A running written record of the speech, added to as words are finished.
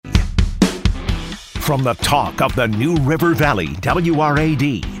From the talk of the New River Valley,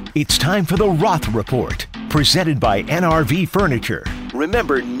 WRAD, it's time for the Roth Report, presented by NRV Furniture.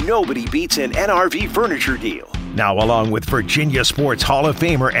 Remember, nobody beats an NRV Furniture deal. Now, along with Virginia Sports Hall of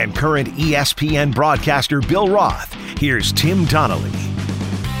Famer and current ESPN broadcaster Bill Roth, here's Tim Donnelly.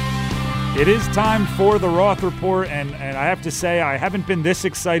 It is time for the Roth Report, and I have to say I haven't been this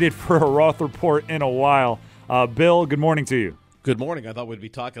excited for a Roth Report in a while. Bill, good morning to you. Good morning. I thought we'd be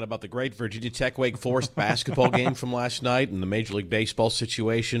talking about the great Virginia Tech-Wake Forest basketball game from last night and the Major League Baseball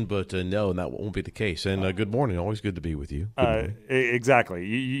situation, but no, that won't be the case. And good morning. Always good to be with you. Exactly.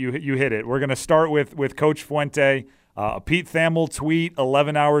 You hit it. We're going to start with Coach Fuente. A Pete Thamel tweet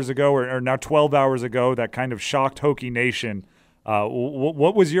 11 hours ago, or now 12 hours ago, that kind of shocked Hokie Nation.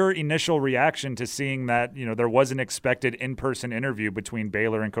 What was your initial reaction to seeing that there was an expected in-person interview between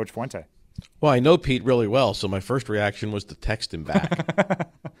Baylor and Coach Fuente? Well, I know Pete really well, so my first reaction was to text him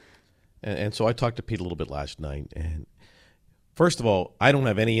back. and so I talked to Pete a little bit last night. And first of all, I don't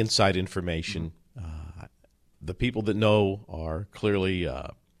have any inside information. The people that know are clearly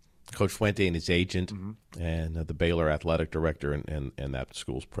Coach Fuente and his agent and the Baylor athletic director and that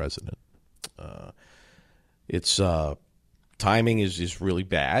school's president. It's timing is really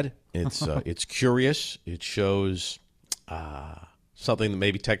bad. It's curious. It shows something that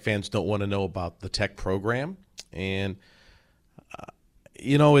maybe Tech fans don't want to know about the Tech program, and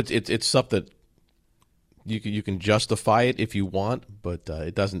it's stuff that you can justify it if you want, but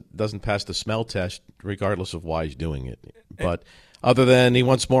it doesn't pass the smell test regardless of why he's doing it. But other than he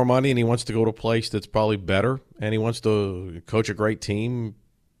wants more money and he wants to go to a place that's probably better, and he wants to coach a great team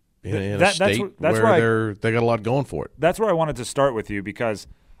in a state where they got a lot going for it. That's where I wanted to start with you because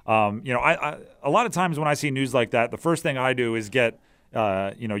I a lot of times when I see news like that, the first thing I do is get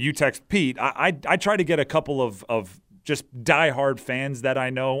you text Pete. I try to get a couple of just diehard fans that I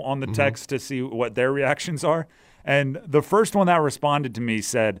know on the text to see what their reactions are. And the first one that responded to me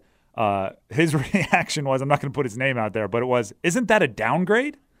said his reaction was, I'm not going to put his name out there, but it was, isn't that a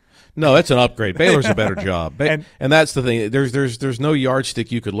downgrade? No, that's an upgrade. Baylor's a better job. And that's the thing. There's no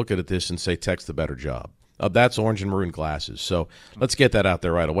yardstick you could look at this and say Tech's the better job. That's orange and maroon glasses. So let's get that out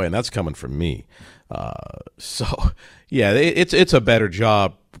there right away, and that's coming from me. It's a better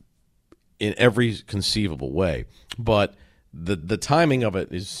job in every conceivable way. But the timing of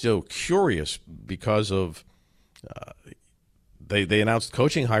it is so curious because of they announced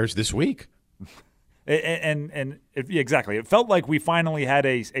coaching hires this week. Exactly. It felt like we finally had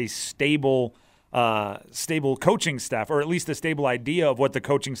a stable coaching staff, or at least a stable idea of what the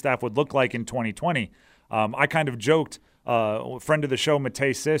coaching staff would look like in 2020. I kind of joked, a friend of the show,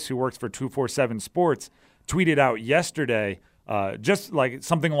 Matei Sis, who works for 247 Sports, tweeted out yesterday just like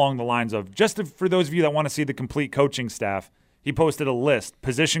something along the lines of, for those of you that want to see the complete coaching staff, he posted a list,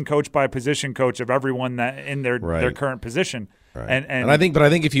 position coach by position coach, of everyone that in their current position. Right. And I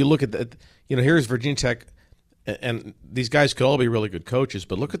think if you look at that, here's Virginia Tech, and these guys could all be really good coaches,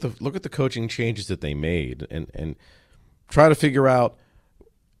 but look at the coaching changes that they made, and try to figure out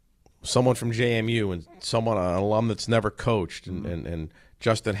someone from JMU and an alum that's never coached, and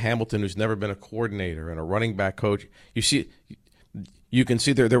Justin Hamilton, who's never been a coordinator, and a running back coach. You can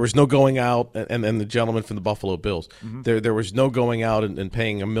see there was no going out, and the gentleman from the Buffalo Bills, there was no going out and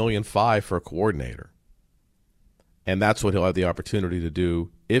paying $1.5 million for a coordinator. And that's what he'll have the opportunity to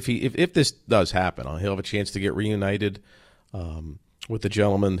do if this does happen. He'll have a chance to get reunited with the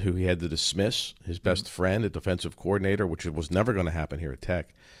gentleman who he had to dismiss, his best friend, a defensive coordinator, which was never going to happen here at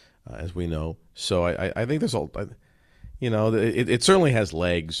Tech, as we know. So I think there's it certainly has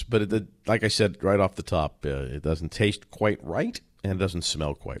legs, but like I said right off the top, it doesn't taste quite right and it doesn't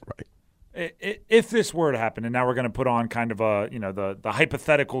smell quite right. If this were to happen, and now we're going to put on kind of the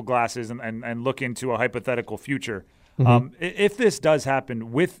hypothetical glasses and look into a hypothetical future. If this does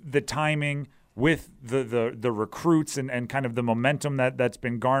happen, with the timing, with the recruits and kind of the momentum that's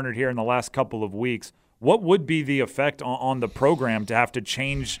been garnered here in the last couple of weeks, what would be the effect on the program to have to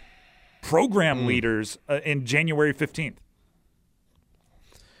change program leaders in January 15th?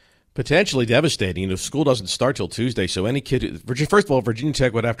 Potentially devastating. School doesn't start till Tuesday, so any kid – first of all, Virginia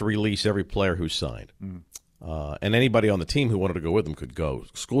Tech would have to release every player who's signed. And anybody on the team who wanted to go with them could go.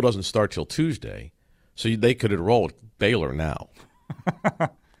 School doesn't start till Tuesday, so they could enroll at Baylor now.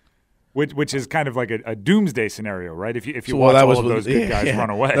 Which is kind of like a doomsday scenario, right? If you watch all of those good guys run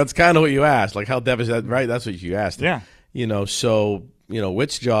away. That's kind of what you asked. Like, how devastating, right? That's what you asked. Yeah.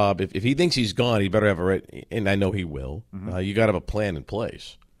 Witt's job, if he thinks he's gone, he better have and I know he will, you got to have a plan in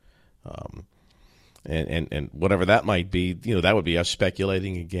place. And whatever that might be, that would be us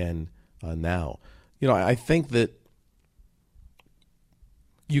speculating again now. I think that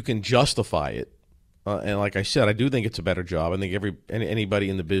you can justify it And like I said, I do think it's a better job. I think anybody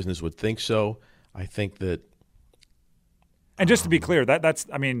in the business would think so. I think that. And just to be clear, that's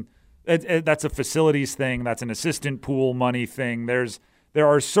a facilities thing. That's an assistant pool money thing. There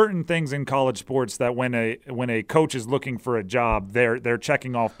are certain things in college sports that when a coach is looking for a job, they're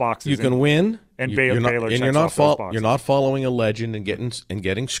checking off boxes. You can win, and Baylor checks off those boxes. You're not following a legend and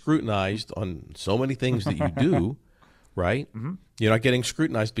getting scrutinized on so many things that you do, right? Mm-hmm. You're not getting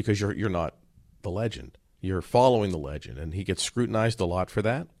scrutinized because you're not the legend. You're following the legend, and he gets scrutinized a lot for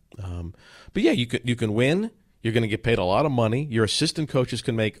that. But yeah, you can win. You're going to get paid a lot of money. Your assistant coaches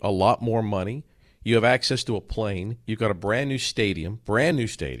can make a lot more money. You have access to a plane. You've got a brand new stadium.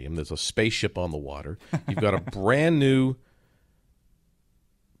 There's a spaceship on the water. You've got a brand new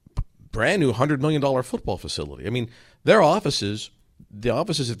 $100 million football facility. I mean, the offices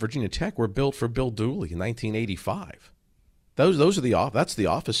at Virginia Tech were built for Bill Dooley in 1985. That's the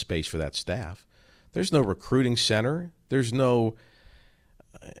office space for that staff. There's no recruiting center. There's no,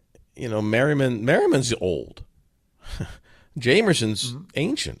 Merriman's old. Jamerson's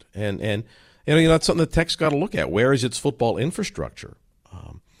ancient, and that's something that Tech's got to look at. Where is its football infrastructure?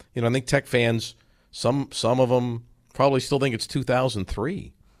 I think Tech fans, some of them probably still think it's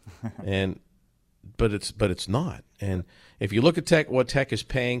 2003, but it's not. And if you look at what Tech is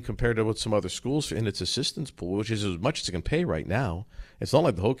paying compared to what some other schools in its assistance pool, which is as much as it can pay right now, it's not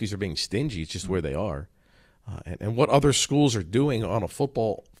like the Hokies are being stingy. It's just where they are, and what other schools are doing on a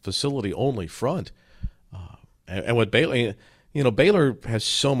football facility only front. And what Baylor, Baylor has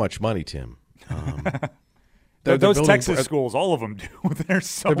so much money, Tim. Those Texas schools, all of them do. They're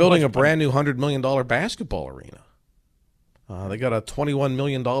building a brand new $100 million basketball arena. They got a $21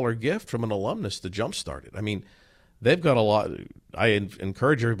 million gift from an alumnus to jumpstart it. I mean, they've got a lot. I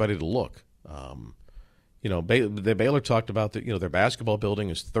encourage everybody to look. Baylor talked about that. Their basketball building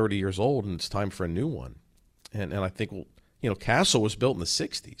is 30 years old, and it's time for a new one. And I think Castle was built in the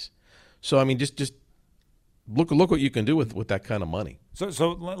 60s. So I mean, just look what you can do with that kind of money. So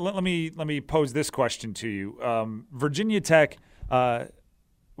let me pose this question to you. Virginia Tech,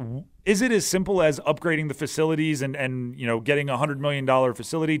 is it as simple as upgrading the facilities and getting a $100 million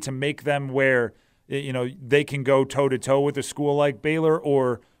facility to make them where they can go toe to toe with a school like Baylor,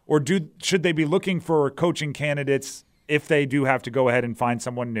 or should they be looking for coaching candidates if they do have to go ahead and find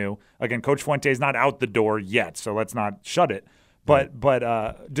someone new? Again, Coach Fuente is not out the door yet, so let's not shut it. But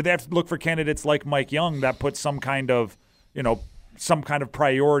do they have to look for candidates like Mike Young that put some kind of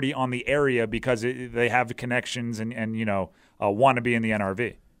priority on the area because they have the connections and want to be in the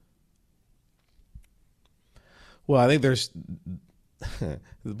NRV? Well, I think there's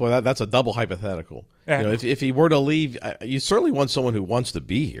that's a double hypothetical. If he were to leave, you certainly want someone who wants to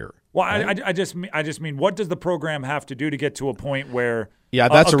be here. Well, right? I just mean, what does the program have to do to get to a point where? Yeah,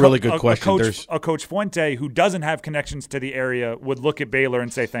 that's a really good question. A Coach Fuente who doesn't have connections to the area would look at Baylor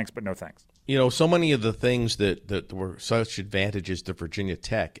and say thanks, but no thanks. So many of the things that were such advantages to Virginia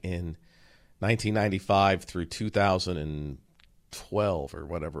Tech in 1995 through 2012 or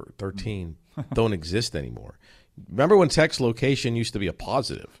whatever, 13, don't exist anymore. Remember when Tech's location used to be a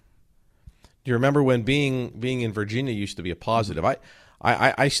positive? Do you remember when being in Virginia used to be a positive?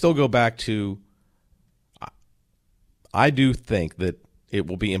 I still go back to I do think that it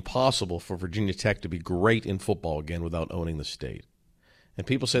will be impossible for Virginia Tech to be great in football again without owning the state. And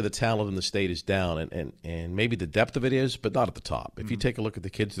people say the talent in the state is down, and maybe the depth of it is, but not at the top. If you take a look at the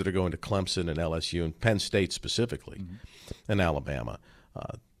kids that are going to Clemson and LSU and Penn State specifically, and Alabama,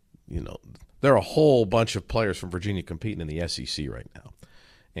 there are a whole bunch of players from Virginia competing in the SEC right now.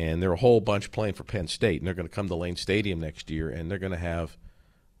 And there are a whole bunch playing for Penn State, and they're going to come to Lane Stadium next year, and they're going to have,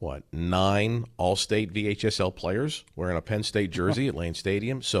 9 All-State VHSL players wearing a Penn State jersey at Lane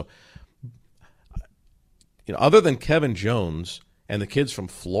Stadium. So, other than Kevin Jones and the kids from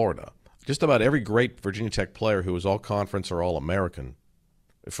Florida, just about every great Virginia Tech player who was all-conference or all-American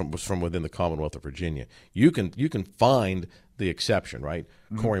was from within the Commonwealth of Virginia. You can find the exception, right?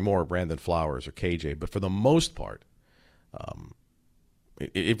 Corey Moore, Brandon Flowers, or KJ. But for the most part,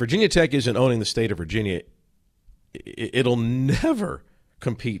 if Virginia Tech isn't owning the state of Virginia, it'll never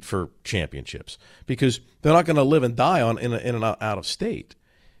compete for championships because they're not going to live and die in and out of state.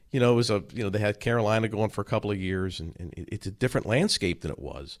 It was they had Carolina going for a couple of years, and it's a different landscape than it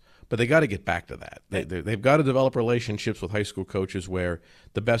was. But they got to get back to that. They've got to develop relationships with high school coaches where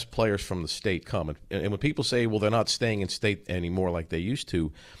the best players from the state come. And when people say, well, they're not staying in state anymore like they used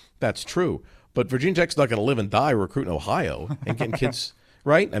to, that's true. But Virginia Tech's not going to live and die recruiting Ohio and getting kids –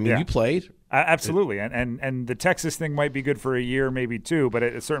 right? I mean, You played. Absolutely. And the Texas thing might be good for a year, maybe 2, but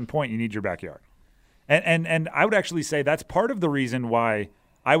at a certain point you need your backyard. And I would actually say that's part of the reason why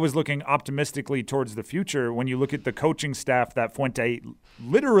I was looking optimistically towards the future when you look at the coaching staff that Fuente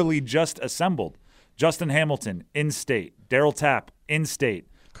literally just assembled. Justin Hamilton, in-state. Darryl Tapp, in-state.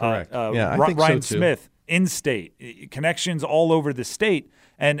 Correct. I think Ryan so too. Smith, in-state. Connections all over the state.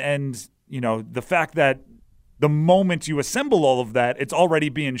 And the fact that the moment you assemble all of that, it's already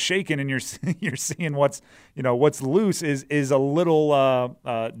being shaken, and you're seeing what's loose is a little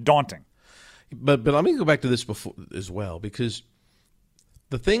daunting. But let me go back to this before as well, because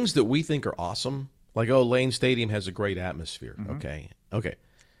the things that we think are awesome, like Lane Stadium has a great atmosphere. Okay.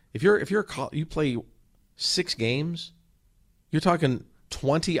 If you play 6 games, you're talking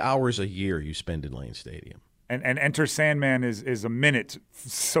 20 hours a year you spend in Lane Stadium. And Enter Sandman is a minute,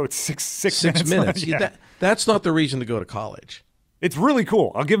 so it's six minutes. Yeah. That's not the reason to go to college. It's really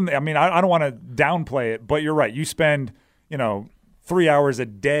cool. I'll give them. I mean, I don't want to downplay it, but you're right. You spend 3 hours a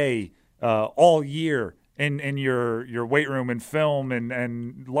day all year in your weight room and film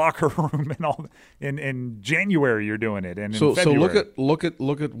and locker room and all. In January you're doing it, and in February. So look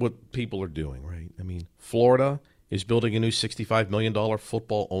at what people are doing, right? I mean, Florida is building a new $65 million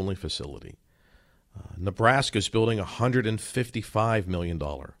football only facility. Nebraska is building a $155 million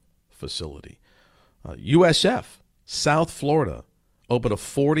facility. USF, South Florida, opened a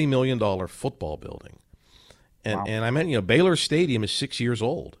 $40 million football building. And Wow. and I meant, Baylor Stadium is 6 years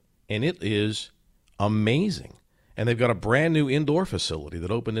old, and it is amazing. And they've got a brand new indoor facility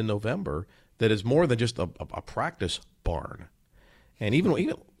that opened in November that is more than just a practice barn. And even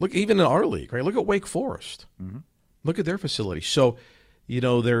in our league, right? Look at Wake Forest. Mm-hmm. Look at their facility. So,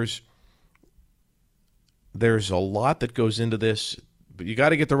 there's a lot that goes into this, but you got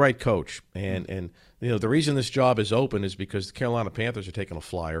to get the right coach. And the reason this job is open is because the Carolina Panthers are taking a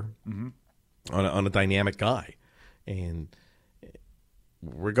flyer on a dynamic guy. And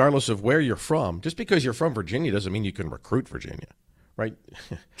regardless of where you're from, just because you're from Virginia doesn't mean you can recruit Virginia, right?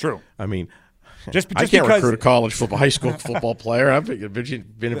 True. I mean, just I can't recruit a high school football player. I've been in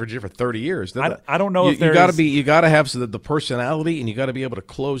Virginia for 30 years. I don't know if there's... You got to have the personality, and you got to be able to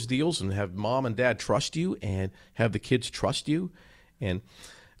close deals and have mom and dad trust you and have the kids trust you. And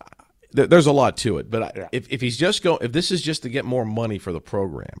there's a lot to it. But if this is just to get more money for the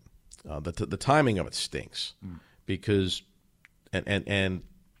program, the timing of it stinks because and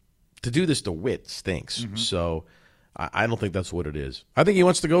to do this to Witt stinks. Mm-hmm. So I don't think that's what it is. I think he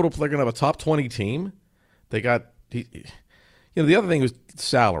wants to go to. They're going to have a top 20 team. They got the other thing was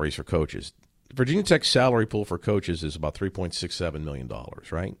salaries for coaches. Virginia Tech's salary pool for coaches is about $3.67 million,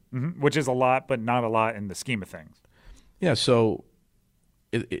 right? Mm-hmm. Which is a lot, but not a lot in the scheme of things. Yeah. So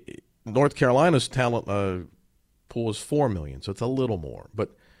North Carolina's talent pool is $4 million, so it's a little more.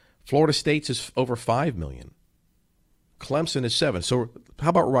 But Florida State's is over $5 million. Clemson is $7 million. So how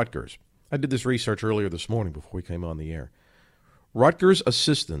about Rutgers? I did this research earlier this morning before we came on the air. Rutgers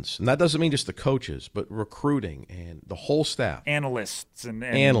assistants, and that doesn't mean just the coaches, but recruiting and the whole staff. Analysts. And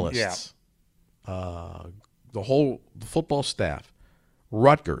Analysts. Yeah. The football staff.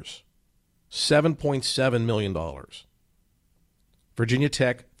 Rutgers, $7.7 million. Virginia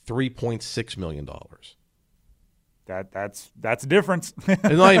Tech, $3.6 million. That's a difference. It's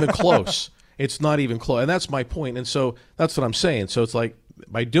not even close. It's not even close. And that's my point. And so that's what I'm saying. So it's like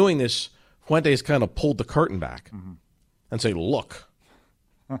by doing this, Fuente's kind of pulled the curtain back and say, look.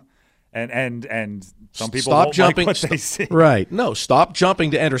 And some people stop won't jumping, like what they see. Right. No, stop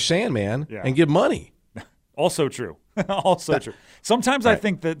jumping to Enter Sandman and give money. Also true. True. Sometimes I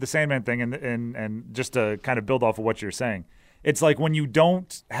think that the Sandman thing, and just to kind of build off of what you're saying, it's like when you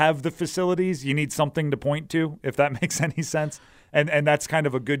don't have the facilities, you need something to point to, if that makes any sense. And that's kind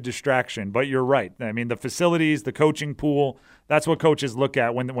of a good distraction. But you're right. I mean, the facilities, the coaching pool, that's what coaches look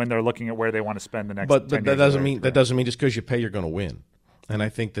at when they're looking at where they want to spend the next 10 years. But that doesn't mean just because you pay you're going to win. And I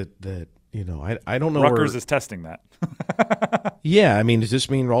think that I don't know. Rutgers is testing that. Yeah, I mean, does this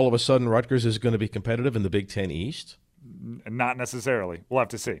mean all of a sudden Rutgers is going to be competitive in the Big Ten East? Not necessarily. We'll have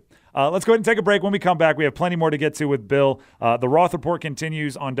to see. Let's go ahead and take a break. When we come back, we have plenty more to get to with Bill. The Roth Report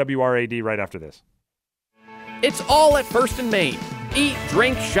continues on WRAD right after this. It's all at First and Main. Eat,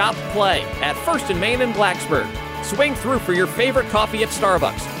 drink, shop, play at First and Main in Blacksburg. Swing through for your favorite coffee at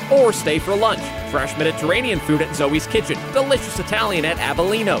Starbucks or stay for lunch. Fresh Mediterranean food at Zoe's Kitchen. Delicious Italian at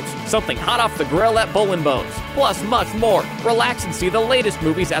Avellino's. Something hot off the grill at Bull & Bones. Plus much more. Relax and see the latest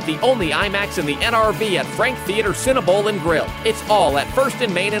movies at the only IMAX in the NRV at Frank Theater Cinebowl and Grill. It's all at First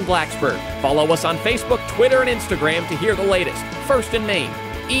and Main in Blacksburg. Follow us on Facebook, Twitter, and Instagram to hear the latest. First and Main.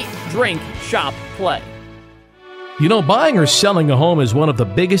 Eat, drink, shop, play. You know, buying or selling a home is one of the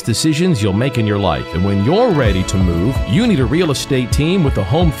biggest decisions you'll make in your life. And when you're ready to move, you need a real estate team with the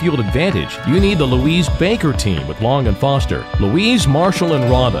home field advantage. You need the Louise Baker team with Long & Foster. Louise, Marshall, and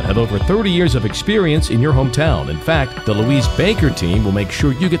Rhonda have over 30 years of experience in your hometown. In fact, the Louise Baker team will make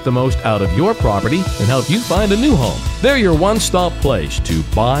sure you get the most out of your property and help you find a new home. They're your one-stop place to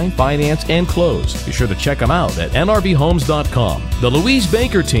buy, finance, and close. Be sure to check them out at nrvhomes.com. The Louise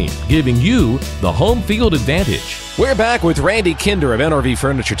Baker team, giving you the home field advantage. We're back with Randy Kinder of NRV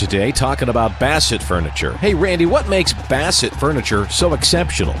Furniture today, talking about Bassett Furniture. Hey, Randy, what makes Bassett Furniture so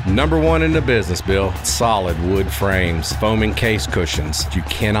exceptional? Number one in the business, Bill. Solid wood frames, foam and case cushions. You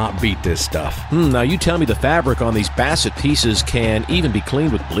cannot beat this stuff. Now, you tell me the fabric on these Bassett pieces can even be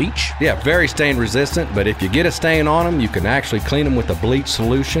cleaned with bleach? Yeah, very stain resistant, but if you get a stain on them, you can actually clean them with a bleach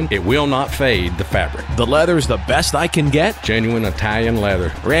solution. It will not fade the fabric. The leather's the best I can get? Genuine Italian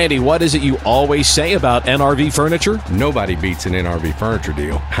leather. Randy, what is it you always say about NRV Furniture? Nobody beats an NRV Furniture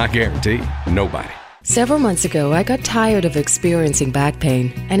deal. I guarantee you, nobody. Several months ago, I got tired of experiencing back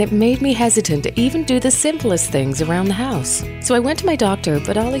pain, and it made me hesitant to even do the simplest things around the house. So I went to my doctor,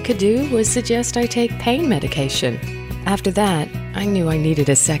 but all he could do was suggest I take pain medication. After that, I knew I needed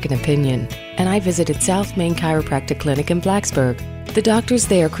a second opinion, and I visited South Main Chiropractic Clinic in Blacksburg. The doctors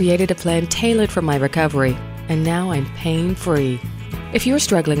there created a plan tailored for my recovery, and now I'm pain-free. If you're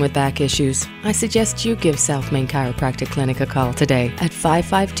struggling with back issues, I suggest you give South Main Chiropractic Clinic a call today at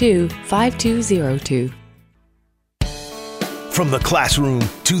 552-5202. From the classroom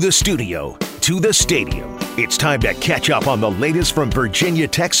to the studio to the stadium, it's time to catch up on the latest from Virginia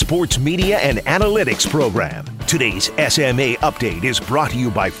Tech Sports Media and Analytics program. Today's SMA update is brought to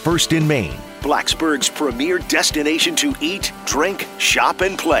you by First in Main, Blacksburg's premier destination to eat, drink, shop,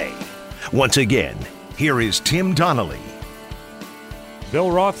 and play. Once again, here is Tim Donnelly. Bill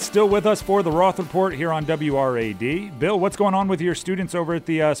Roth still with us for the Roth Report here on WRAD. Bill, what's going on with your students over at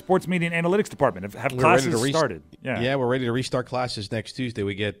the Sports Media and Analytics Department? Have classes started? Yeah, we're ready to restart classes next Tuesday.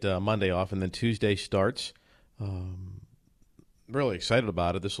 We get Monday off, and then Tuesday starts. Really excited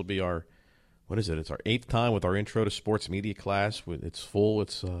about it. This will be our, It's our 8th time with our Intro to Sports Media class. It's full.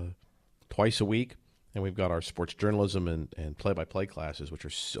 It's twice a week, and we've got our sports journalism and play-by-play classes, which are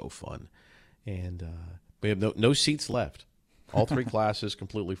so fun. And we have no seats left. All 3 classes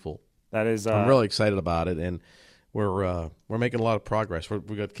completely full. That is, I'm really excited about it, and we're making a lot of progress.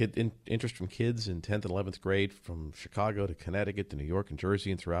 We've got interest from kids in 10th and 11th grade from Chicago to Connecticut to New York and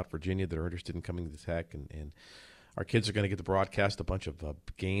Jersey and throughout Virginia that are interested in coming to Tech, and our kids are going to get to broadcast a bunch of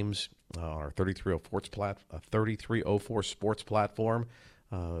games on our 3304 sports platform.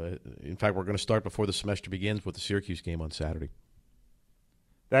 In fact, we're going to start before the semester begins with the Syracuse game on Saturday.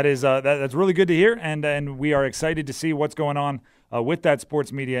 That is that's really good to hear, and we are excited to see what's going on with that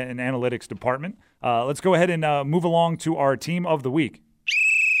sports media and analytics department. Let's go ahead and move along to our team of the week.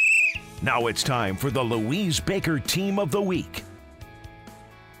 Now it's time for the Louise Baker Team of the Week.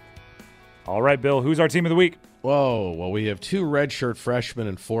 All right, Bill, who's our team of the week? Whoa, well, we have 2 redshirt freshmen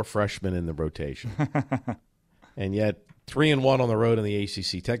and 4 freshmen in the rotation. And yet 3-1 on the road in the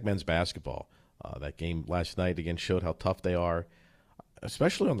ACC. Tech men's basketball. That game last night again showed how tough they are.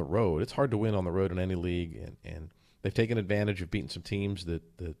 Especially on the road. It's hard to win on the road in any league, and they've taken advantage of beating some teams that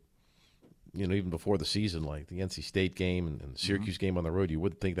even before the season, like the NC State game and the Syracuse game on the road, you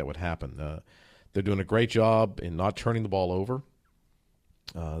wouldn't think that would happen. They're doing a great job in not turning the ball over.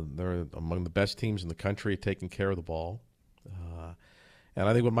 They're among the best teams in the country at taking care of the ball. And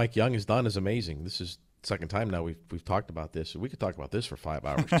I think what Mike Young has done is amazing. This is the second time now we've talked about this. We could talk about this for 5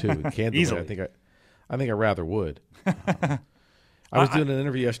 hours, too. Easily. I think I rather would. I was doing an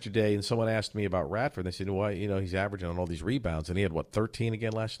interview yesterday, and someone asked me about Radford. And they said, "Why? He's averaging on all these rebounds, and he had 13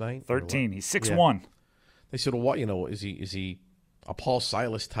 again last night. 13. He's 6'1". Yeah. They said, "Well, what? Is he a Paul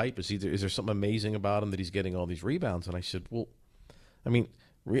Silas type? Is there something amazing about him that he's getting all these rebounds?" And I said, "Well, I mean,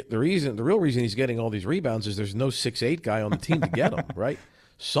 the real reason he's getting all these rebounds is there's no 6'8" guy on the team to get them, right?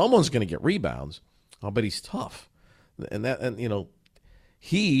 Someone's going to get rebounds. But he's tough, and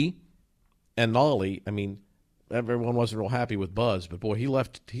he and Nolly. I mean." Everyone wasn't real happy with Buzz, but boy, he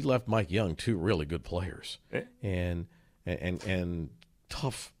left Mike Young 2 really good players, and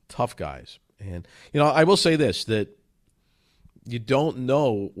tough guys. And I will say this, that you don't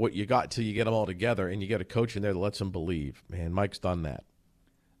know what you got till you get them all together, and you get a coach in there that lets them believe. Man, Mike's done that.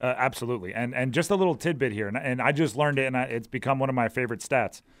 Absolutely, and just a little tidbit here, and I just learned it, and it's become one of my favorite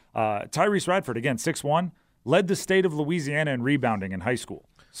stats. Tyrese Radford, again, 6'1", led the state of Louisiana in rebounding in high school.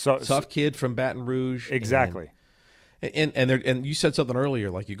 So tough kid from Baton Rouge, exactly. And you said something earlier,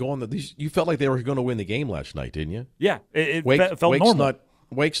 like you go on you felt like they were going to win the game last night, didn't you? Yeah, it Wake's felt normal.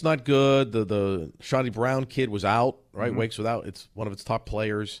 Wake's not good. The Shawnee Brown kid was out, right? Mm-hmm. Wake's without. It's one of its top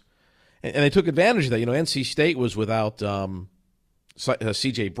players. And they took advantage of that. NC State was without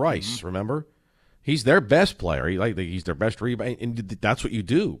C.J. Bryce, remember? He's their best player. He's their best rebound. And that's what you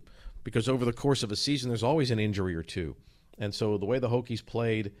do. Because over the course of a season, there's always an injury or two. And so the way the Hokies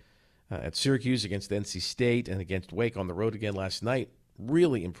played at Syracuse against NC State and against Wake on the road again last night,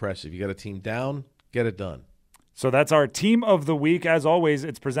 really impressive. You got a team down, get it done. So that's our Team of the Week. As always,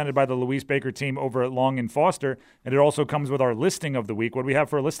 it's presented by the Louise Baker team over at Long and Foster, and it also comes with our Listing of the Week. What do we have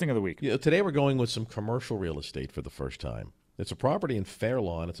for a Listing of the Week? Today we're going with some commercial real estate for the first time. It's a property in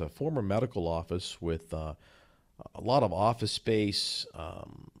Fairlawn. It's a former medical office with a lot of office space,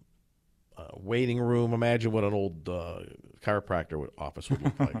 waiting room. Imagine what an old chiropractor office would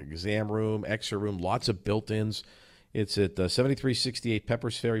look like. Exam room, X-ray room, lots of built-ins. It's at 7368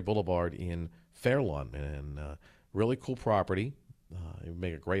 Peppers Ferry Boulevard in Fairlawn, and really cool property. It would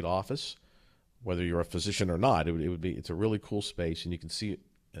make a great office, whether you're a physician or not. It's a really cool space, and you can see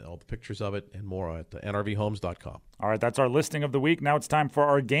all the pictures of it and more at nrvhomes.com. All right, that's our Listing of the Week. Now it's time for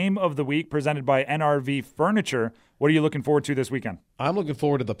our Game of the Week presented by NRV Furniture. What are you looking forward to this weekend? I'm looking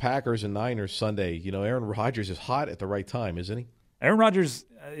forward to the Packers and Niners Sunday. Aaron Rodgers is hot at the right time, isn't he? Aaron Rodgers,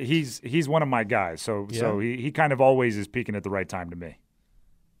 he's one of my guys, so he kind of always is peaking at the right time to me.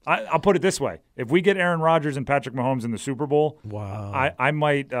 I'll put it this way: if we get Aaron Rodgers and Patrick Mahomes in the Super Bowl, wow, I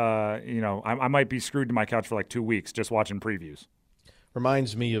might I might be screwed to my couch for like 2 weeks just watching previews.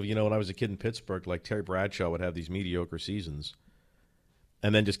 Reminds me of when I was a kid in Pittsburgh, like Terry Bradshaw would have these mediocre seasons,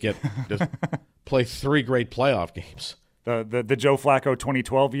 and then just play 3 great playoff games. The Joe Flacco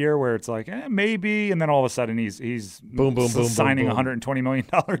 2012 year where it's like maybe, and then all of a sudden he's boom signing boom, a $120 million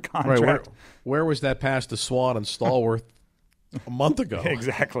contract. Right, where was that pass to Swan and Stallworth a month ago?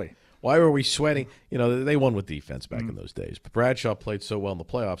 Exactly. Why were we sweating? They won with defense back in those days. But Bradshaw played so well in the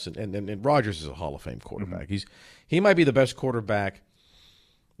playoffs, and Rodgers is a Hall of Fame quarterback. He might be the best quarterback.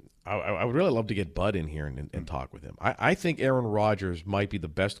 I would really love to get Bud in here and talk with him. I think Aaron Rodgers might be the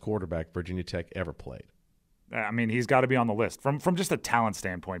best quarterback Virginia Tech ever played. I mean, he's got to be on the list from just a talent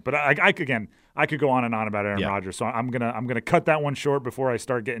standpoint. But I could go on and on about Aaron Rodgers. So I'm gonna cut that one short before I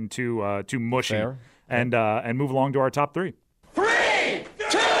start getting too mushy. Fair. And move along to our top 3. 3,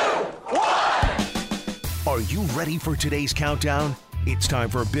 2, 1. Are you ready for today's countdown? It's time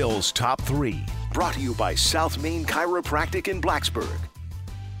for Bill's Top 3, brought to you by South Main Chiropractic in Blacksburg.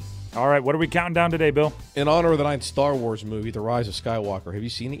 All right, what are we counting down today, Bill? In honor of the 9th Star Wars movie, The Rise of Skywalker. Have you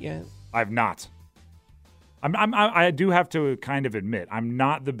seen it yet? I've not. I do have to kind of admit, I'm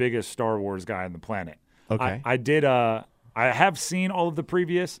not the biggest Star Wars guy on the planet. Okay. I have seen all of the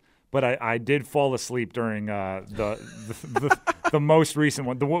previous, but I did fall asleep during the most recent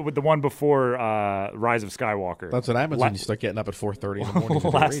one, the one before Rise of Skywalker. That's what happens when you start getting up at 4:30 in the morning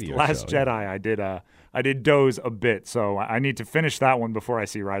to do a radio Last show. Jedi, I did doze a bit, so I need to finish that one before I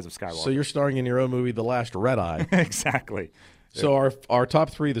see Rise of Skywalker. So you're starring in your own movie, The Last Red Eye. Exactly. So our top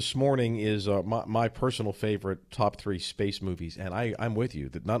 3 this morning is my personal favorite top 3 space movies, and I'm with you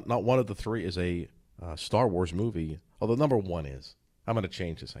that not one of the 3 is a Star Wars movie, although number 1 is. I'm going to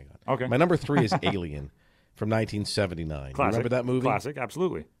change this. Hang on. Okay. My number 3 is Alien from 1979. Classic. You remember that movie? Classic,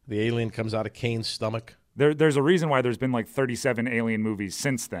 absolutely. The alien comes out of Kane's stomach. There's a reason why there's been like 37 Alien movies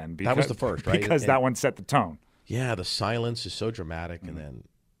since then. That was the first, right? Because that one set the tone. Yeah, the silence is so dramatic, and then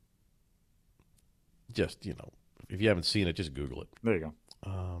just, if you haven't seen it, just Google it. There you go.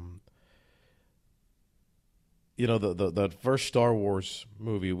 The first Star Wars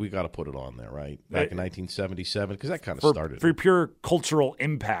movie, we got to put it on there, right? Back in 1977, because that kind of started. For pure cultural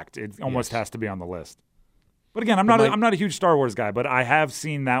impact, it almost has to be on the list. But again, I'm not a huge Star Wars guy, but I have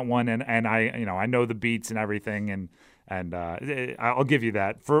seen that one, and I know the beats and everything, and I'll give you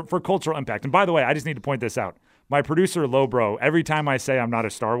that for cultural impact. And by the way, I just need to point this out. My producer, Lobro, every time I say I'm not a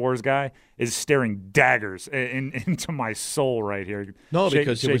Star Wars guy, is staring daggers into my soul right here. No,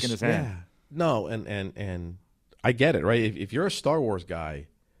 because shaking his hand. Yeah. No, and I get it, right? If you're a Star Wars guy,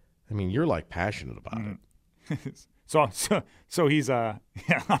 I mean, you're like passionate about it. So he's I'm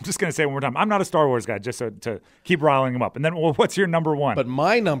just gonna say it one more time. I'm not a Star Wars guy, just to keep riling him up. And then, what's your number 1? But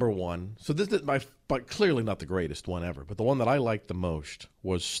my number 1. So this is but clearly not the greatest one ever. But the one that I liked the most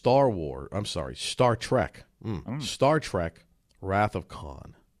was Star Trek. Star Trek: Wrath of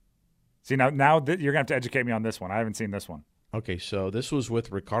Khan. See, now that you're gonna have to educate me on this one. I haven't seen this one. Okay, so this was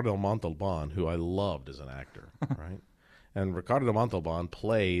with Ricardo Montalban, who I loved as an actor, right? And Ricardo Montalban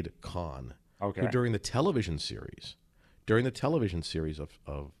played Khan, who during the television series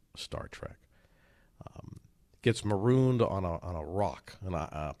of Star Trek, gets marooned on a rock, on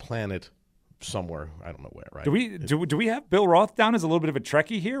a planet somewhere. I don't know where. Right? Do we have Bill Roth down as a little bit of a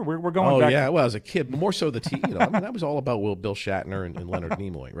Trekkie here? We're going back. Oh yeah, well as a kid, but more so the I mean, that was all about Bill Shatner and Leonard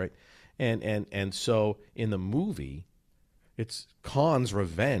Nimoy, right? And so in the movie, it's Khan's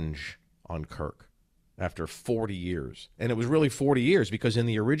revenge on Kirk after 40 years, and it was really 40 years because in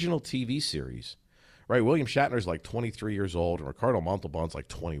the original TV series, right, William Shatner's like 23 years old and Ricardo Montalban's like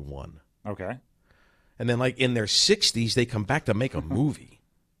 21. Okay. And then, like, in their 60s, they come back to make a movie.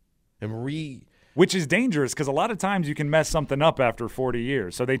 Which is dangerous because a lot of times you can mess something up after 40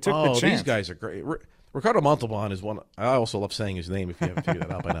 years. So they took the chance. These guys are great. Ricardo Montalban is one. I also love saying his name if you haven't figured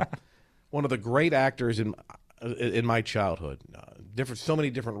that out by now. One of the great actors in my childhood. So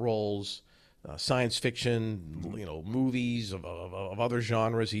many different roles, science fiction, movies of other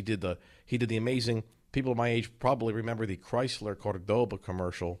genres. He did the amazing. People of my age probably remember the Chrysler Cordoba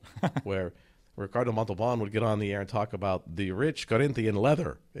commercial where Ricardo Montalban would get on the air and talk about the rich Corinthian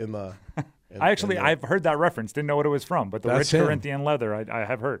leather in the. I've heard that reference. Didn't know what it was from, but the rich Corinthian leather I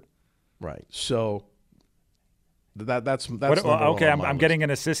have heard. Right. So that's okay. I'm getting an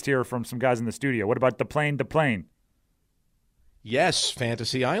assist here from some guys in the studio. What about the plane? Yes,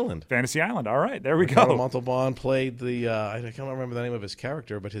 Fantasy Island. All right, there we Ricardo go. Montalban played the I can't remember the name of his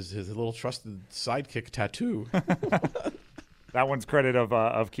character, but his little trusted sidekick tattoo. That one's credit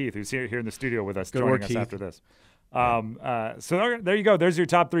of Keith, who's here in the studio with us, Good joining work, us Keith. after this. So there you go. There's your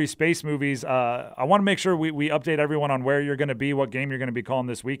top 3 space movies. I want to make sure we update everyone on where you're going to be, what game you're going to be calling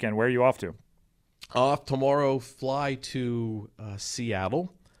this weekend. Where are you off to? Off tomorrow, fly to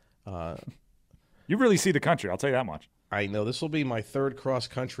Seattle. You really see the country, I'll tell you that much. I know. This will be my 3rd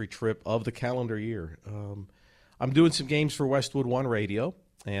cross-country trip of the calendar year. I'm doing some games for Westwood One Radio,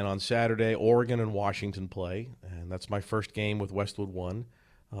 and on Saturday, Oregon and Washington play, and that's my first game with Westwood One.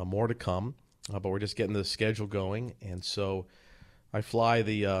 More to come, but we're just getting the schedule going, and so I fly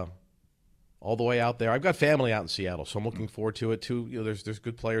all the way out there. I've got family out in Seattle, so I'm looking forward to it too. There's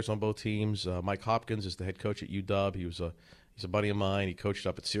good players on both teams. Mike Hopkins is the head coach at UW. He's a buddy of mine. He coached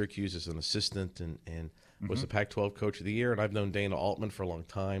up at Syracuse as an assistant and was the Pac-12 Coach of the Year. And I've known Dana Altman for a long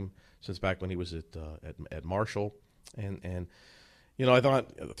time, since back when he was at Marshall. And I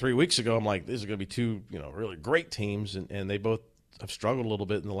thought 3 weeks ago, I'm like, these are going to be 2 really great teams, and they both have struggled a little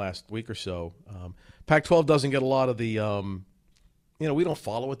bit in the last week or so. Pac-12 doesn't get a lot of the we don't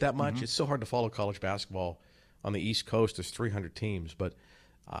follow it that much. It's so hard to follow college basketball on the East Coast. There's 300 teams, but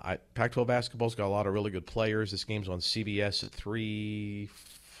Pac-12 basketball's got a lot of really good players. This game's on CBS at 3.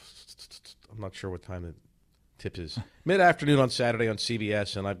 I'm not sure what time the tip is. Mid-afternoon on Saturday on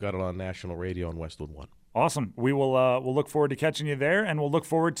CBS, and I've got it on national radio on Westwood One. Awesome. We will we'll look forward to catching you there, and we'll look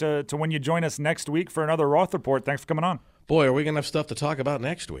forward to when you join us next week for another Roth Report. Thanks for coming on. Boy, are we going to have stuff to talk about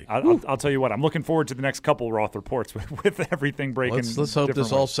next week. I'll tell you what, I'm looking forward to the next couple Roth Reports with everything breaking. Let's hope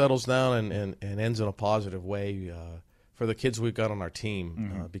this all settles down and ends in a positive way for the kids we've got on our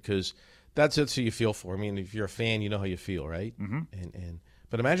team, because that's it. So you feel for. I mean, if you're a fan, you know how you feel, right?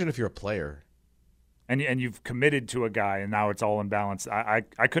 But imagine if you're a player. And you've committed to a guy, and now it's all in balance. I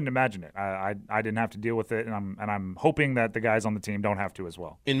couldn't imagine it. I didn't have to deal with it, and I'm hoping that the guys on the team don't have to as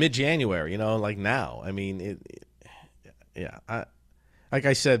well. In mid-January, like now. I mean, like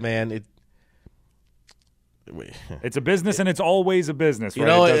I said, man, it's a business, and it's always a business.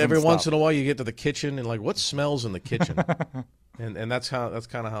 Right? Every once in a while you get to the kitchen, and like, what smells in the kitchen? And that's kind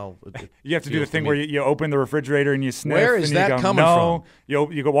of how you have to do the thing where you open the refrigerator and you sniff. Where is that coming from?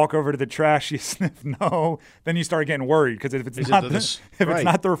 You go walk over to the trash, you sniff no. Then you start getting worried because if it's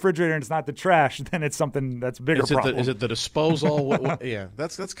not the refrigerator and it's not the trash, then it's something that's a bigger problem. Is it the disposal? Yeah,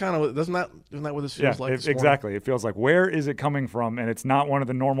 that's kind of isn't that what this feels like? Exactly. It feels like where is it coming from, and it's not one of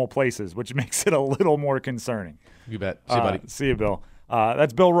the normal places, which makes it a little more concerning. You bet. See you, buddy. See you, Bill.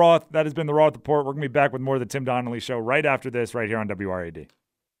 That's Bill Roth. That has been the Roth Report. We're going to be back with more of the Tim Donnelly Show right after this, right here on WRAD.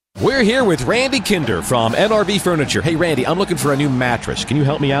 We're here with Randy Kinder from NRV Furniture. Hey, Randy, I'm looking for a new mattress. Can you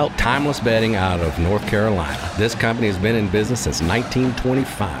help me out? Timeless Bedding out of North Carolina. This company has been in business since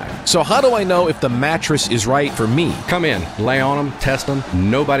 1925. So how do I know if the mattress is right for me? Come in, lay on them, test them.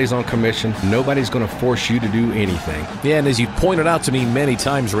 Nobody's on commission. Nobody's going to force you to do anything. Yeah, and as you pointed out to me many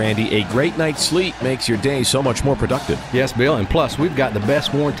times, Randy, a great night's sleep makes your day so much more productive. Yes, Bill, and plus we've got the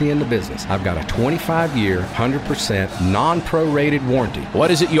best warranty in the business. I've got a 25-year, 100% non-prorated warranty.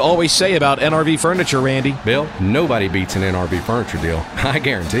 What is it you always say about NRV Furniture, Randy? Bill, nobody beats an NRV Furniture deal. I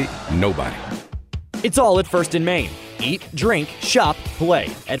guarantee nobody. It's all at First and Main. Eat, drink, shop, play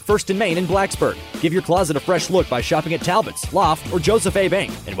at First & Main in Blacksburg. Give your closet a fresh look by shopping at Talbot's, Loft, or Joseph A.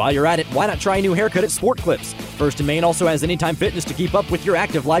 Bank. And while you're at it, why not try a new haircut at Sport Clips? First & Main also has Anytime Fitness to keep up with your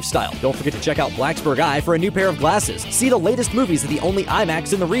active lifestyle. Don't forget to check out Blacksburg Eye for a new pair of glasses. See the latest movies at the only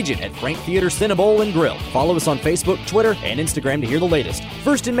IMAX in the region at Frank Theater Cinnabole and Grill. Follow us on Facebook, Twitter, and Instagram to hear the latest.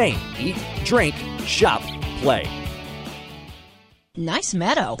 First & Main. Eat, drink, shop, play. Nice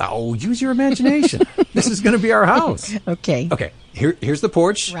meadow. Oh, use your imagination. This is going to be our house. Okay. Okay, here's the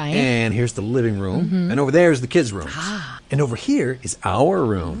porch. Right. And here's the living room. And over there is the kids' room. Ah. And over here is our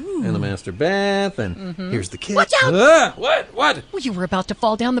room. Ooh. And the master bath. And here's the kids. Watch out! What? Well, you were about to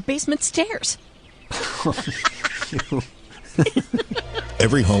fall down the basement stairs.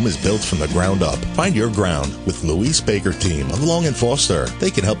 Every home is built from the ground up. Find your ground with Louise Baker team of Long & Foster.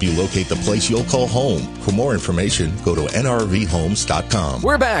 They can help you locate the place you'll call home. For more information, go to nrvhomes.com.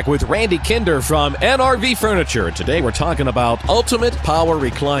 We're back with Randy Kinder from NRV Furniture, and today we're talking about Ultimate Power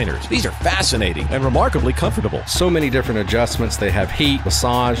Recliners. These are fascinating and remarkably comfortable. So many different adjustments. They have heat,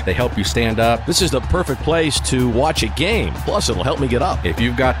 massage, they help you stand up. This is the perfect place to watch a game. Plus, it'll help me get up. If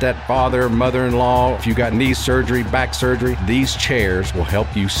you've got that father, mother-in-law, if you've got knee surgery, back surgery, these chairs will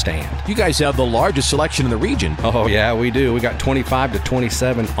help you stand. You guys have the largest selection in the region. Oh, yeah, we do. We got 25 to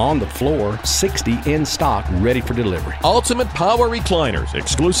 27 on the floor, 60 in stock, ready for delivery. Ultimate Power Recliners,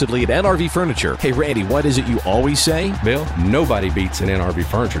 exclusively at NRV Furniture. Hey, Randy, what is it you always say? Bill, nobody beats an NRV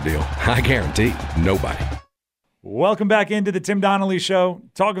furniture deal. I guarantee nobody. Welcome back into the Tim Donnelly Show.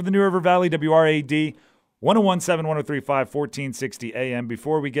 Talk of the New River Valley, WRAD, 1017, 1035, 1460 AM.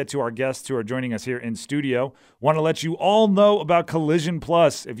 Before we get to our guests who are joining us here in studio, want to let you all know about Collision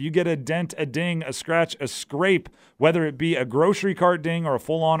Plus. If you get a dent, a ding, a scratch, a scrape, whether it be a grocery cart ding or a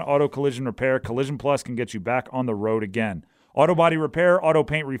full-on auto collision repair, Collision Plus can get you back on the road again. Auto body repair, auto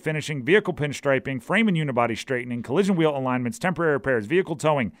paint refinishing, vehicle pinstriping, frame and unibody straightening, collision wheel alignments, temporary repairs, vehicle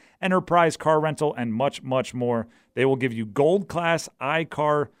towing, enterprise car rental, and much, much more. They will give you gold class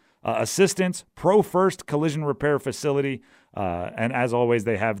iCar assistance, Pro First collision repair facility, and as always,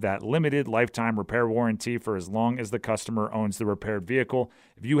 they have that limited lifetime repair warranty for as long as the customer owns the repaired vehicle.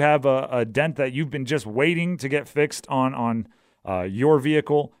 If you have a dent that you've been just waiting to get fixed on your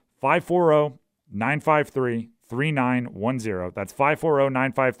vehicle, 540-953-3910. That's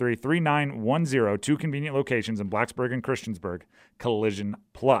 540-953-3910. Two convenient locations in Blacksburg and Christiansburg. Collision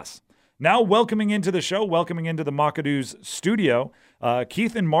Plus. Now welcoming into the show, welcoming into the Makadoos studio,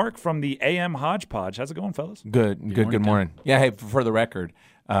 Keith and Mark from the AM Hodgepodge. How's it going, fellas? Good morning. Yeah, hey, for the record,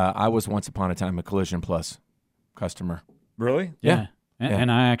 I was once upon a time a Collision Plus customer. Really? Yeah.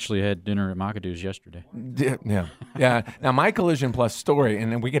 And I actually had dinner at Makadoos yesterday. Yeah. Now, my Collision Plus story,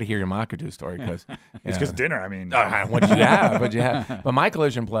 and then we got to hear your Makadoo story because it's because dinner. I mean, what did you have? But my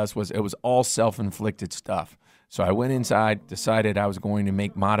Collision Plus was all self-inflicted stuff. So I went inside, decided I was going to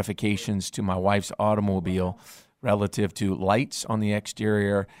make modifications to my wife's automobile relative to lights on the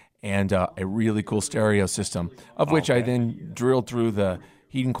exterior and a really cool stereo system, of which I then drilled through the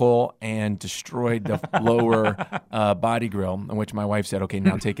heating coil and destroyed the lower body grill, in which my wife said, okay,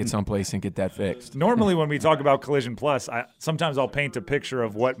 now take it someplace and get that fixed. Normally when we talk about Collision Plus, sometimes I'll paint a picture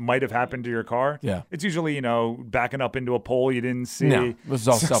of what might have happened to your car. Yeah. It's usually, backing up into a pole you didn't see. No, this is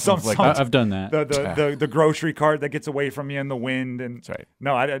all self-inflicted. I've done that. The grocery cart that gets away from you in the wind. And that's right.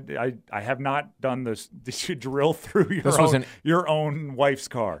 No, I have not done this. Did you drill through your own wife's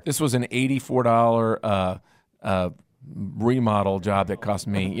car? This was an $84 remodel job that cost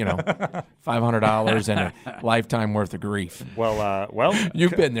me, $500 and a lifetime worth of grief. Well,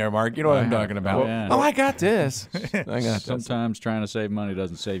 you've been there, Mark. You know what I'm talking about. Yeah. Oh, I got this. Sometimes trying to save money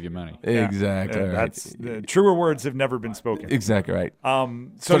doesn't save you money. Exactly. That's truer words have never been spoken. Exactly right.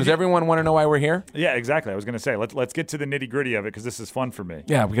 So does everyone want to know why we're here? Yeah, exactly. I was going to say let's get to the nitty gritty of it because this is fun for me.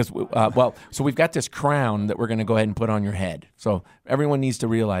 Yeah, because so we've got this crown that we're going to go ahead and put on your head. So everyone needs to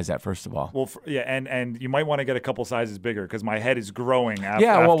realize that first of all. Well, and you might want to get a couple sizes bigger because my head is growing.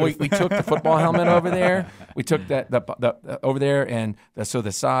 We took the football helmet over there. We took the over there, and so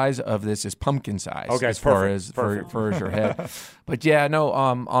the size of this is pumpkin size. Okay, as far as your head. But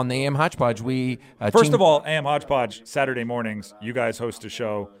on the AM Hodgepodge, we first of all, AM Hodgepodge Saturday mornings. You guys host a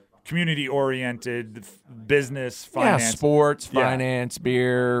show. Community-oriented, business, finance. Yeah, sports, finance,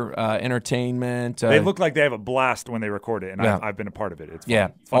 beer, entertainment. They look like they have a blast when they record it, and I've been a part of it. It's fun. Yeah,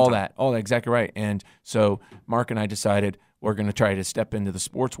 it's fun all time. that. All that, exactly right. And so Mark and I decided we're going to try to step into the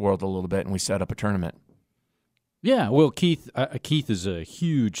sports world a little bit, and we set up a tournament. Yeah, well, Keith is a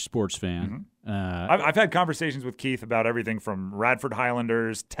huge sports fan. Mm-hmm. I've had conversations with Keith about everything from Radford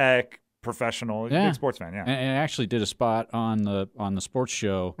Highlanders, Tech, professional, big sports fan, yeah. And actually did a spot on the sports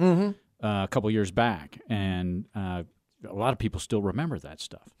show a couple years back, and a lot of people still remember that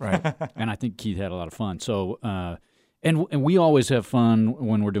stuff. Right. And I think Keith had a lot of fun. So, and we always have fun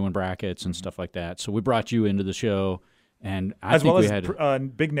when we're doing brackets and stuff like that. So we brought you into the show. And I as think well we as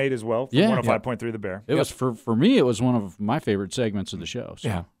had Big Nate as well from 105.3 The Bear. It was for me. It was one of my favorite segments of the show. So.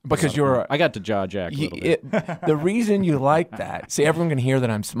 Yeah, because I got to jaw jack a little bit. The reason you like that, see, everyone can hear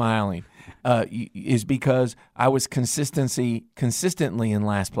that I'm smiling, is because I was consistently in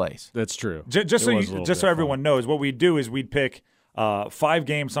last place. That's true. Just so everyone knows, what we do is we'd pick 5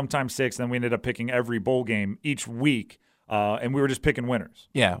 games, sometimes 6, and then we ended up picking every bowl game each week, and we were just picking winners.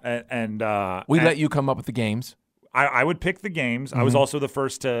 Yeah, and we let you come up with the games. I would pick the games. I was also the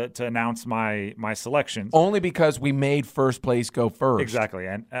first to announce my selections. Only because we made first place go first. Exactly.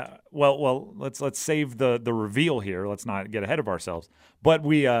 And well, let's save the reveal here. Let's not get ahead of ourselves. But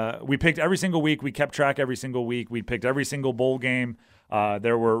we picked every single week. We kept track every single week. We picked every single bowl game.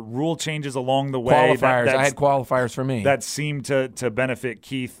 There were rule changes along the way. Qualifiers. I had qualifiers for me. That seemed to benefit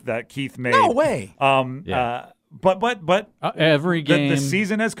Keith. That Keith made. No way. But every game, the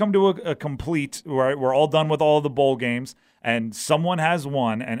season has come to a complete. We're all done with all of the bowl games, and someone has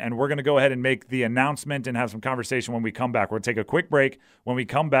won. And we're going to go ahead and make the announcement and have some conversation when we come back. We'll take a quick break. When we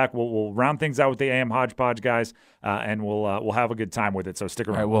come back, we'll round things out with the AM Hodgepodge guys, and we'll have a good time with it. So stick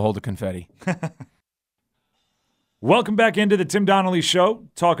around. All right, we'll hold the confetti. Welcome back into the Tim Donnelly Show.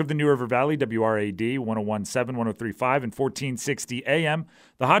 Talk of the New River Valley, WRAD, 101.7, 103.5, and 1460 AM.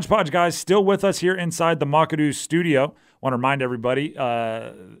 The Hodgepodge guys still with us here inside the Makadu studio. Want to remind everybody,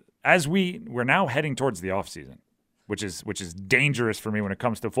 as we're now heading towards the offseason, which is dangerous for me when it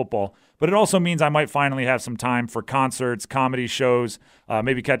comes to football. But it also means I might finally have some time for concerts, comedy shows,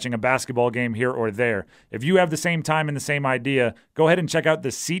 maybe catching a basketball game here or there. If you have the same time and the same idea, go ahead and check out the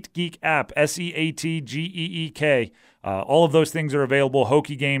SeatGeek app, SeatGeek. All of those things are available.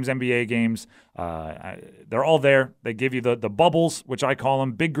 Hockey games, NBA games, they're all there. They give you the bubbles, which I call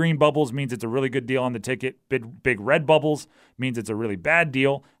them. Big green bubbles means it's a really good deal on the ticket. Big red bubbles means it's a really bad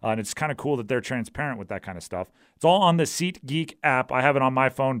deal. And it's kind of cool that they're transparent with that kind of stuff. It's all on the SeatGeek app. I have it on my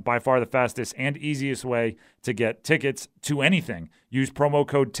phone, by far the fastest and easiest way to get tickets to anything. Use promo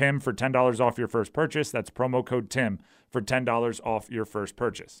code TIM for $10 off your first purchase. That's promo code TIM for $10 off your first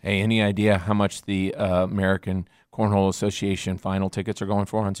purchase. Hey, any idea how much the American Cornhole Association final tickets are going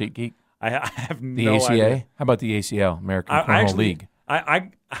for on SeatGeek? I have the no ACA? idea. How about the ACL, American Cornhole League?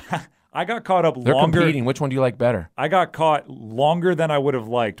 I got caught up They're longer. competing. Which one do you like better? I got caught longer than I would have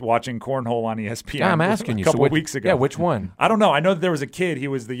liked watching cornhole on ESPN. Yeah, I'm asking you. A couple weeks ago. Yeah, which one? I don't know. I know that there was a kid. He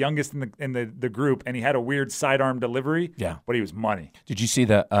was the youngest in the group, and he had a weird sidearm delivery. Yeah, but he was money. Did you see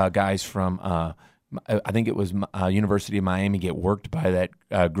the guys from? I think it was University of Miami get worked by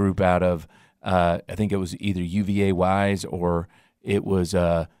that group out of. I think it was either UVA-Wise or it was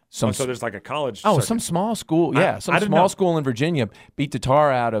some. So there's like a college. Some small school. Yeah, some small school in Virginia beat the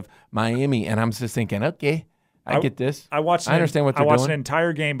tar out of Miami, and I'm just thinking, okay, I get this. I understand what they're doing. I watched an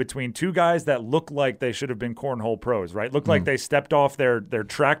entire game between two guys that looked like they should have been cornhole pros. Right, looked like they stepped off their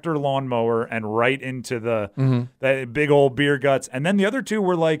tractor lawnmower and right into the big old beer guts, and then the other two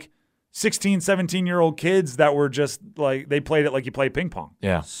were like 16, 17-year-old kids that were just like, they played it like you play ping pong.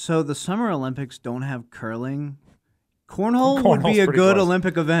 Yeah. So the Summer Olympics don't have curling. Cornhole would be a good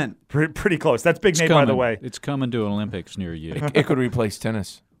Olympic event. Pretty close. That's Big Nate, by the way. It's coming to Olympics near you. It could replace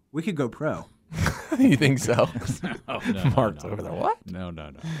tennis. We could go pro. You think so? No, Mark's over there. What? No.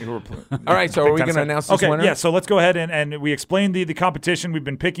 All right, so are we going to announce this winner? Yeah, so let's go ahead and we explained the competition. We've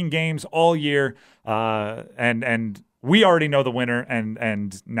been picking games all year, and we already know the winner,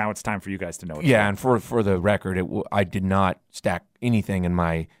 and now it's time for you guys to know it. Yeah, and for the record, I did not stack anything in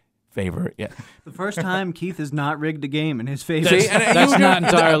my favor. Yeah. The first time Keith has not rigged a game in his favor. See, that's not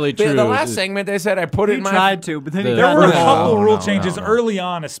entirely true. The last segment, they said I put it in my... tried to, but then there were a couple rule changes early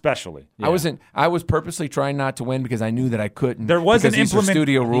on, especially. Yeah. I was purposely trying not to win because I knew that I couldn't. There was an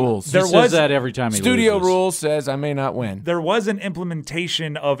studio rules. He says that every time he studio loses. rules says I may not win. There was an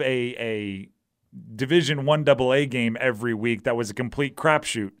implementation of a Division I AA game every week that was a complete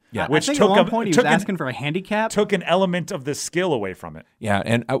crapshoot. Yeah, which I think at one point he was asking for a handicap. Took an element of the skill away from it. Yeah,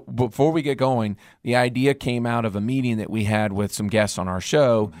 and before we get going, the idea came out of a meeting that we had with some guests on our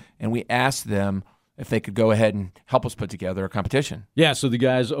show, and we asked them if they could go ahead and help us put together a competition. Yeah, so the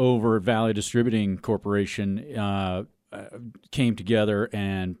guys over at Valley Distributing Corporation came together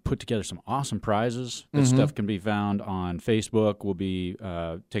and put together some awesome prizes. That stuff can be found on Facebook. We'll be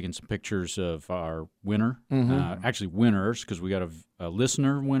taking some pictures of our winner, actually winners, because we got a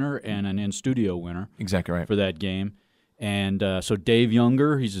listener winner and an in-studio winner. Exactly right. For that game. And so Dave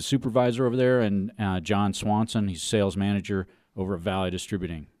Younger, he's a supervisor over there, and John Swanson, he's sales manager over at Valley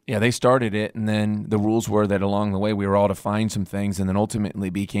Distributing. Yeah, they started it, and then the rules were that along the way we were all to find some things, and then ultimately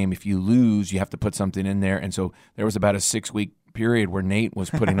became if you lose, you have to put something in there. And so there was about a 6-week period where Nate was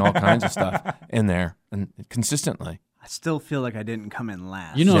putting all kinds of stuff in there and consistently. I still feel like I didn't come in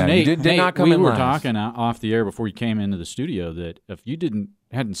last. You know, Yeah, Nate, you did not come we in were last. talking off the air before you came into the studio that if you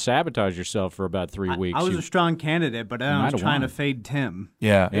hadn't sabotaged yourself for about 3 weeks, I was a strong candidate, but I was trying to fade Tim.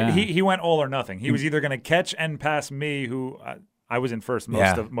 Yeah. He went all or nothing. He was either going to catch and pass me, who I was in first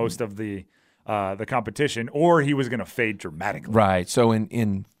most of the competition, or he was going to fade dramatically. Right. So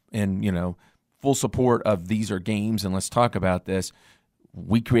in full support of these are games, and let's talk about this.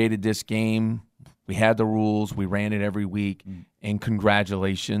 We created this game. We had the rules. We ran it every week. And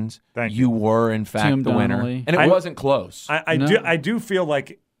congratulations, Thank you were in fact Tim the winner, Donnelly. and it wasn't close. I do feel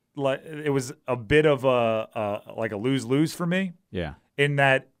like it was a bit of a lose-lose for me. Yeah. In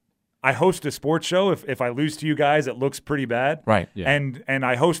that I host a sports show. If I lose to you guys, it looks pretty bad. Right. Yeah. And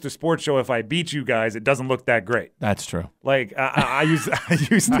I host a sports show. If I beat you guys, it doesn't look that great. That's true. Like I use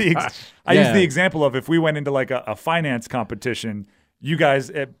the example of if we went into like a finance competition. You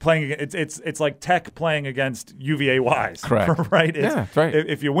guys playing it's like Tech playing against UVA-Wise. Correct. Right? That's right.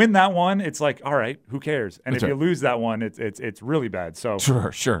 If you win that one, it's like, all right, who cares? And That's if you right. lose that one, it's really bad. So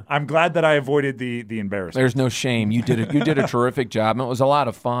Sure. I'm glad that I avoided the embarrassment. There's no shame. You did a terrific job, and it was a lot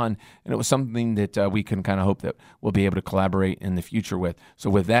of fun, and it was something that we can kind of hope that we'll be able to collaborate in the future with. So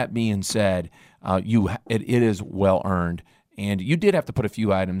with that being said, it is well earned. And you did have to put a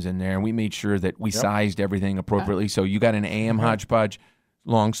few items in there, and we made sure that we sized everything appropriately. So you got an AM Hodgepodge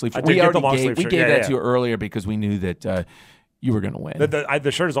long sleeve. I did get the long sleeve We shirt. gave Yeah, that to you earlier because we knew that you were going to win.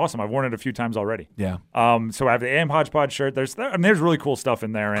 The shirt is awesome. I've worn it a few times already. Yeah. So I have the AM Hodgepodge shirt. There's really cool stuff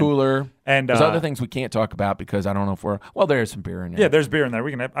in there. Cooler. And there's other things we can't talk about because I don't know if there is some beer in there. Yeah, there's beer in there.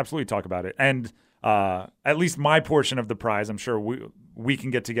 We can absolutely talk about it. And at least my portion of the prize, I'm sure we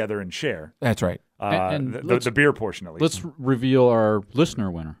can get together and share. That's right. The beer portion, at least. Let's reveal our listener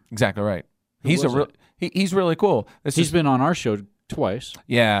winner. Exactly right. He's really cool. He's been on our show twice.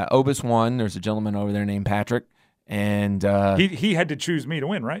 Yeah, Obis won. There's a gentleman over there named Patrick, and he had to choose me to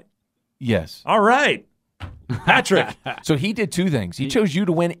win, right? Yes. All right, Patrick. So he did two things. He chose you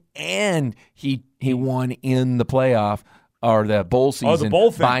to win, and he won in the playoff or the bowl season the bowl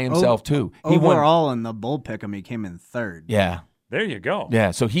thing. by himself too. He Overall, won. in the bowl pick'em, he came in third. Yeah. There you go.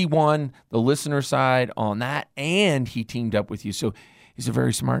 Yeah, so he won the listener side on that, and he teamed up with you. So he's a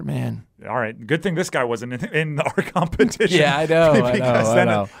very smart man. All right. Good thing this guy wasn't in our competition. Yeah, I know. Because then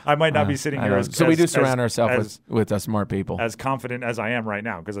I might not be sitting here. So we do surround ourselves with smart people. As confident as I am right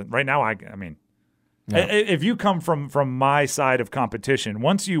now. Because right now, I mean, if you come from my side of competition,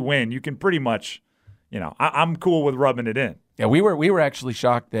 once you win, you can pretty much, I'm cool with rubbing it in. Yeah, we were actually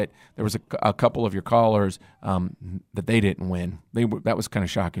shocked that there was a couple of your callers that they didn't win. That was kind of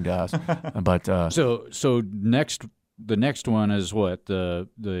shocking to us. But so the next one is what the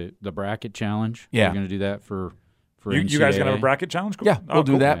bracket challenge. Yeah, we're going to do that for you guys going to have a bracket challenge? Cool. Yeah, we'll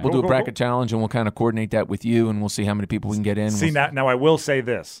do that. Yeah. We'll do a bracket challenge, and we'll kind of coordinate that with you, and we'll see how many people we can get in. See, now I will say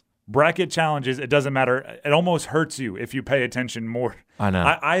this. Bracket challenges, it doesn't matter. It almost hurts you if you pay attention more. I know.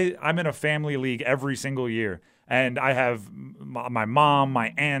 I'm in a family league every single year, and I have my mom,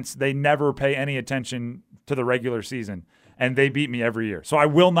 my aunts. They never pay any attention to the regular season, and they beat me every year. So I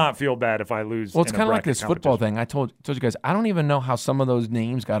will not feel bad if I lose. Well, it's kind of like this football thing. I told you guys, I don't even know how some of those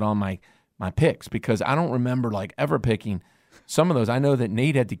names got on my picks because I don't remember ever picking some of those. I know that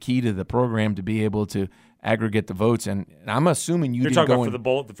Nate had the key to the program to be able to aggregate the votes, and I'm assuming You're didn't talking go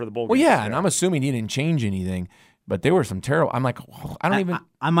about for the bowl. Well, games, yeah, and I'm assuming he didn't change anything, but there were some terrible. I'm like, I don't even.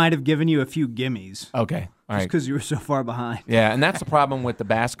 I might have given you a few gimmies. Okay, all right, because you were so far behind. Yeah, and that's the problem with the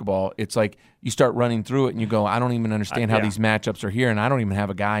basketball. It's like you start running through it, and you go, I don't even understand how these matchups are here, and I don't even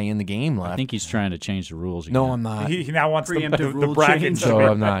have a guy in the game left. I think he's trying to change the rules again. No, I'm not. He now wants Preemptive the brackets. change. So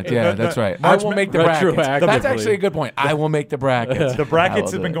I'm not. Yeah, that's right. I will make the brackets. That's actually a good point. I will make the brackets. The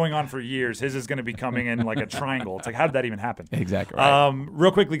brackets have been going on for years. His is going to be coming in like a triangle. It's like, how did that even happen? Exactly right.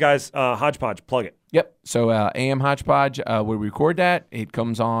 Real quickly, guys, Hodgepodge, plug it. Yep. So AM Hodgepodge, we record that. It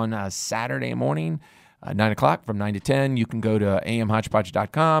comes on Saturday morning, 9 o'clock from 9 to 10. You can go to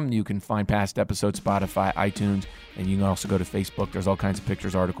amhodgepodge.com. You can find past episodes, Spotify, iTunes, and you can also go to Facebook. There's all kinds of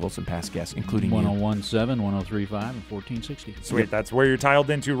pictures, articles, and past guests, including 1017, 1035, and 1460. Sweet. That's where you're tiled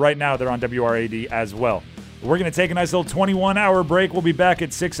into right now. They're on WRAD as well. We're going to take a nice little 21-hour break. We'll be back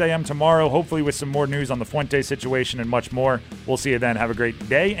at 6 a.m. tomorrow, hopefully with some more news on the Fuente situation and much more. We'll see you then. Have a great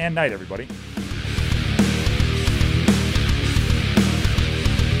day and night, everybody.